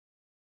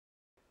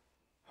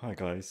Hi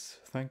guys,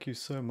 thank you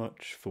so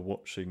much for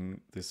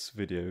watching this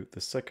video, the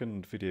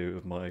second video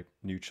of my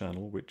new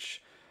channel,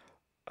 which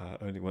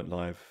only went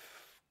live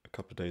a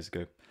couple of days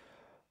ago.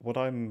 What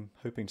I'm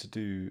hoping to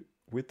do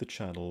with the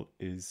channel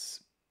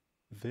is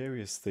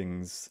various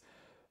things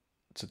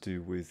to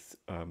do with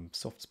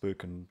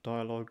soft-spoken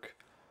dialogue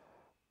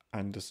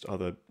and just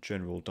other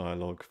general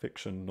dialogue,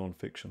 fiction,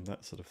 non-fiction,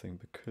 that sort of thing,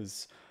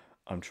 because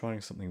I'm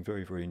trying something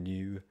very, very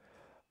new.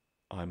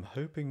 I'm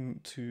hoping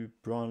to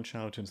branch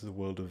out into the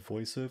world of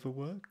voiceover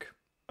work,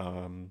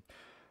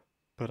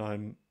 but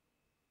I'm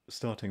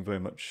starting very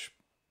much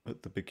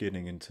at the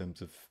beginning in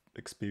terms of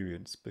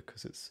experience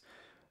because it's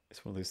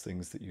one of those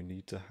things that you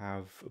need to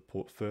have a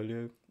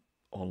portfolio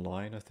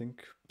online, I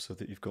think, so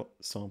that you've got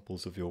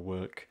samples of your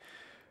work,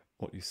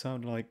 what you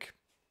sound like,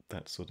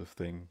 that sort of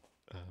thing.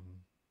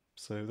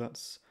 So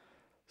that's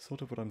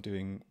sort of what I'm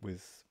doing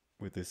with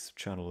this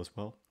channel as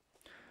well.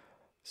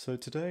 So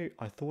today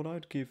I thought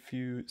I'd give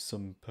you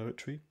some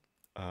poetry.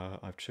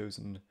 I've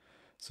chosen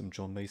some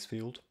John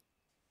Masefield.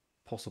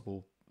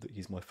 Possible that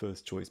he's my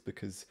first choice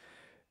because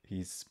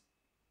he's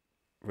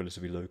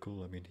relatively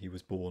local. I mean, he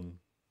was born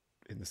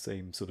in the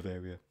same sort of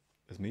area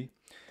as me.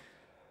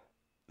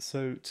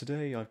 So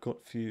today I've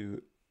got for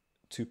you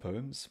two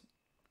poems,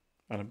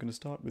 and I'm going to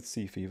start with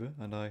Sea Fever,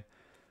 and I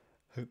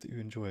hope that you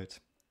enjoy it.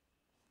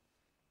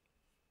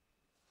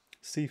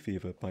 Sea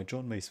Fever by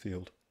John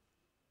Masefield.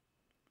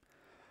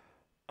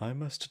 I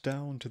must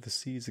down to the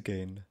seas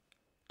again,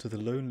 to the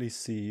lonely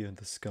sea and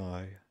the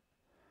sky,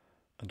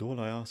 and all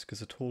I ask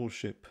is a tall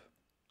ship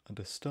and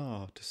a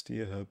star to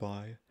steer her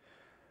by,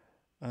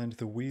 and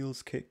the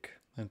wheels kick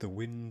and the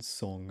wind's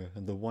song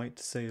and the white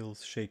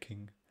sails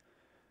shaking,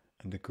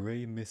 and a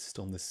grey mist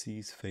on the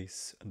sea's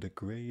face and a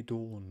grey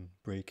dawn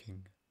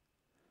breaking.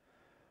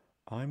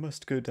 I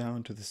must go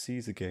down to the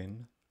seas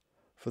again,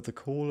 for the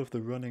call of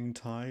the running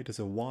tide is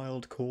a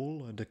wild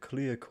call and a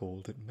clear call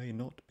that may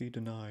not be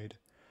denied.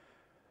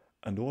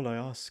 And all I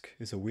ask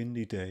is a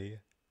windy day,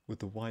 with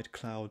the white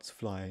clouds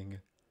flying,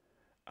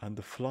 and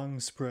the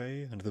flung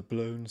spray and the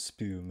blown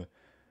spume,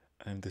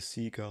 and the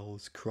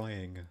seagulls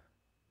crying.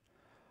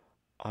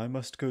 I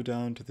must go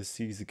down to the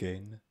seas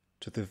again,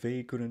 to the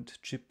vagrant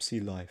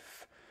gypsy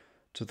life,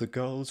 to the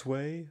gull's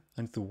way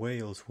and the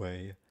whale's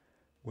way,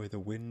 where the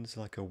wind's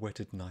like a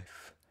whetted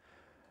knife.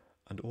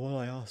 And all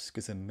I ask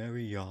is a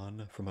merry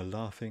yarn from a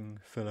laughing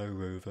fellow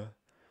rover,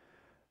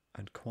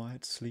 and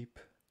quiet sleep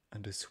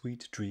and a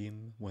sweet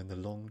dream when the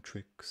long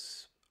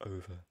trick's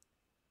over.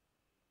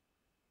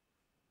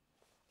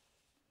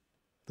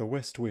 The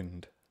West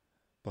Wind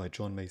by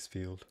John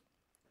Masefield.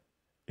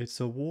 It's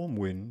a warm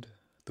wind,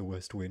 the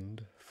west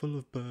wind, full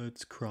of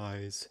birds'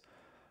 cries.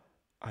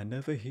 I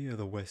never hear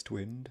the west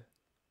wind,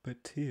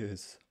 but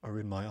tears are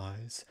in my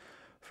eyes,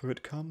 for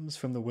it comes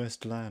from the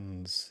west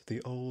lands,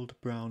 the old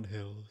brown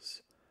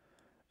hills,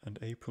 and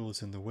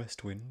April's in the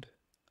west wind,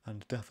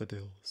 and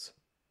daffodils.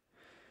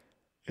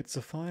 It's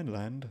a fine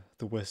land,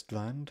 the West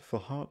Land, for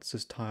hearts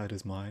as tired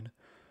as mine.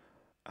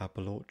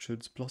 Apple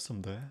orchards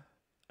blossom there,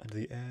 and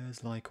the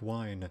air's like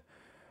wine.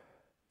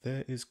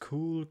 There is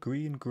cool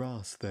green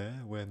grass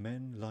there where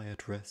men lie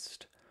at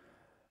rest,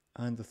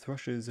 and the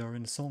thrushes are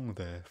in song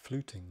there,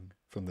 fluting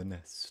from the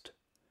nest.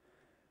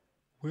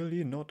 Will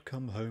ye not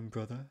come home,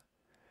 brother?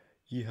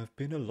 Ye have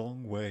been a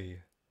long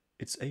way.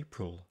 It's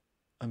April,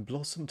 and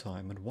blossom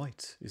time, and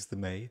white is the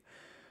May,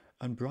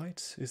 and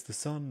bright is the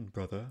sun,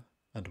 brother,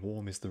 and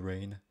warm is the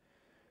rain.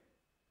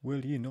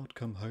 Will ye not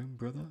come home,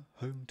 brother,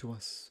 home to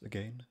us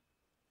again?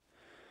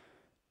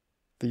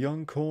 The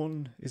young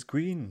corn is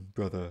green,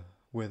 brother,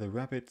 where the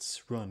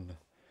rabbits run.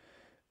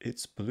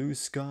 It's blue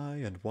sky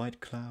and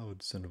white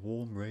clouds and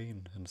warm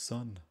rain and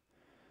sun.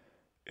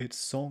 It's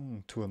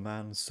song to a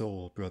man's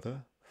soul,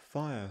 brother,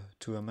 fire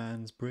to a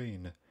man's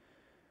brain,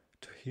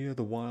 to hear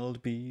the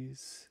wild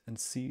bees and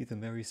see the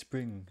merry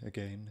spring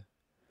again.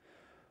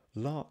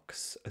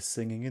 Larks are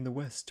singing in the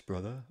west,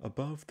 brother,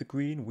 above the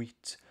green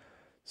wheat.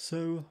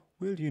 So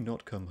will you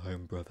not come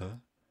home, brother,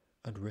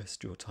 and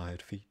rest your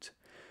tired feet?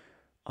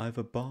 I've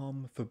a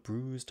balm for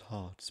bruised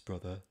hearts,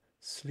 brother,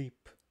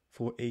 sleep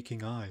for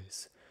aching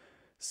eyes,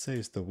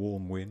 says the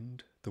warm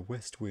wind, the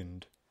west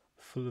wind,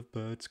 full of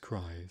birds'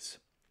 cries.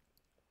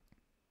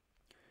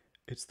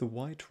 It's the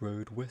white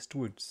road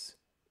westwards,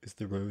 is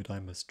the road I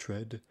must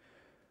tread,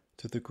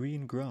 to the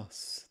green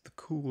grass, the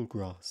cool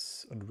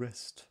grass, and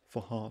rest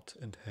for heart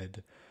and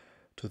head,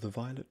 to the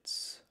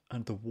violets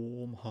and the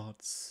warm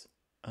hearts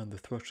and the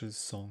thrush's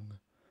song,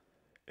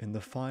 in the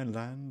fine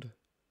land,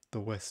 the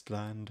West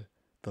Land,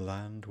 the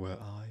land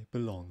where I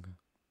belong.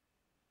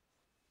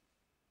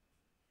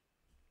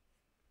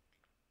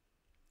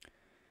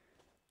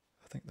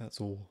 I think that's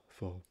all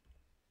for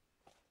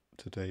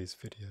today's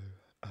video.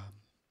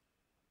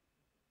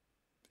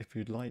 If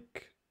you'd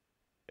like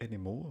any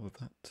more of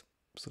that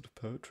sort of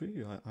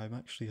poetry, I'm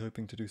actually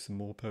hoping to do some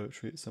more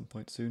poetry at some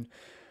point soon,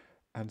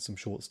 and some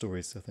short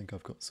stories. I think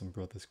I've got some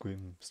Brothers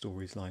Grimm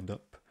stories lined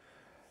up.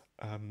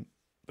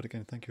 But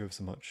again, thank you ever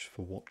so much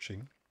for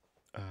watching,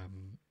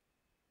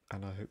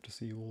 and I hope to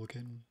see you all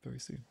again very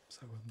soon.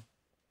 So,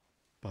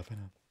 bye for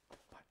now.